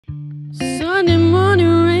Sunday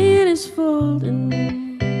morning rain is falling.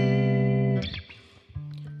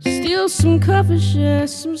 Steal some coffee, share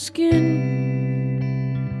some skin.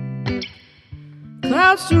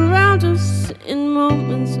 Clouds surround us in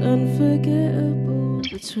moments unforgettable.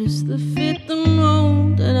 The twist, the fit, the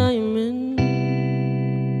mold that I'm in.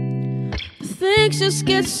 But things just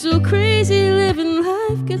get so crazy, living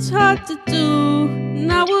life gets hard to do.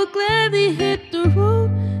 And I would gladly hit the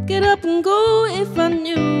road, get up and go if I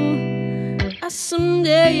knew that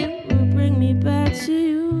someday it would bring me back to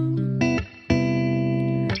you.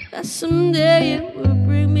 That someday it would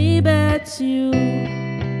bring me back to you.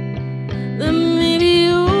 Then maybe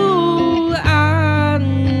you I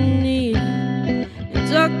need. In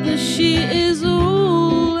darkness she is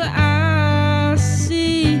all I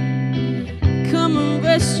see. Come and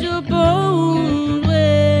rest your bones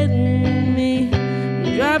with me.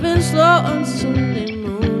 I'm driving slow on Sunday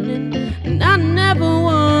morning, and I never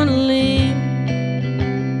wanna leave.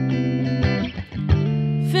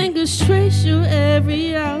 Fingers trace your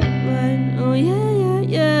every outline. Oh yeah, yeah,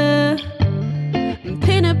 yeah. And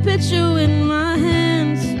paint a picture with my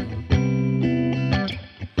hands.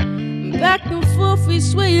 Back and forth we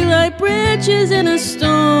sway like branches in a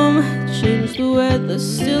storm. Change the weather,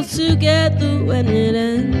 still together when it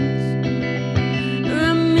ends.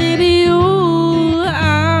 And maybe all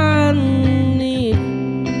I need.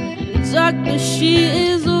 In darkness she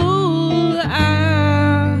is all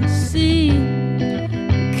I see.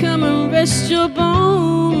 Come and rest your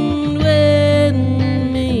bone with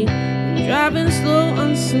me. I'm driving slow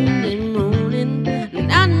on Sunday morning,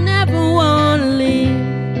 and I never wanna leave.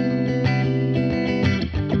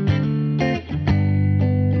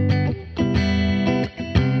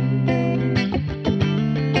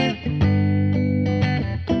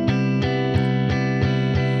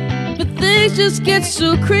 But things just get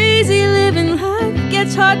so crazy, living life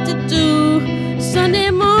gets hard to do. Sunday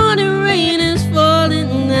morning rain is falling,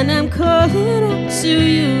 and I'm calling out to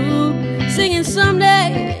you, singing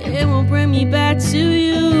someday it will bring me back to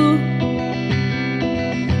you.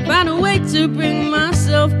 Find a way to bring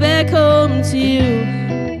myself back home to you.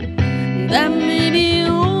 That may be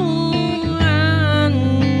all I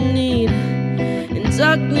need. In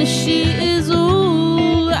darkness she is all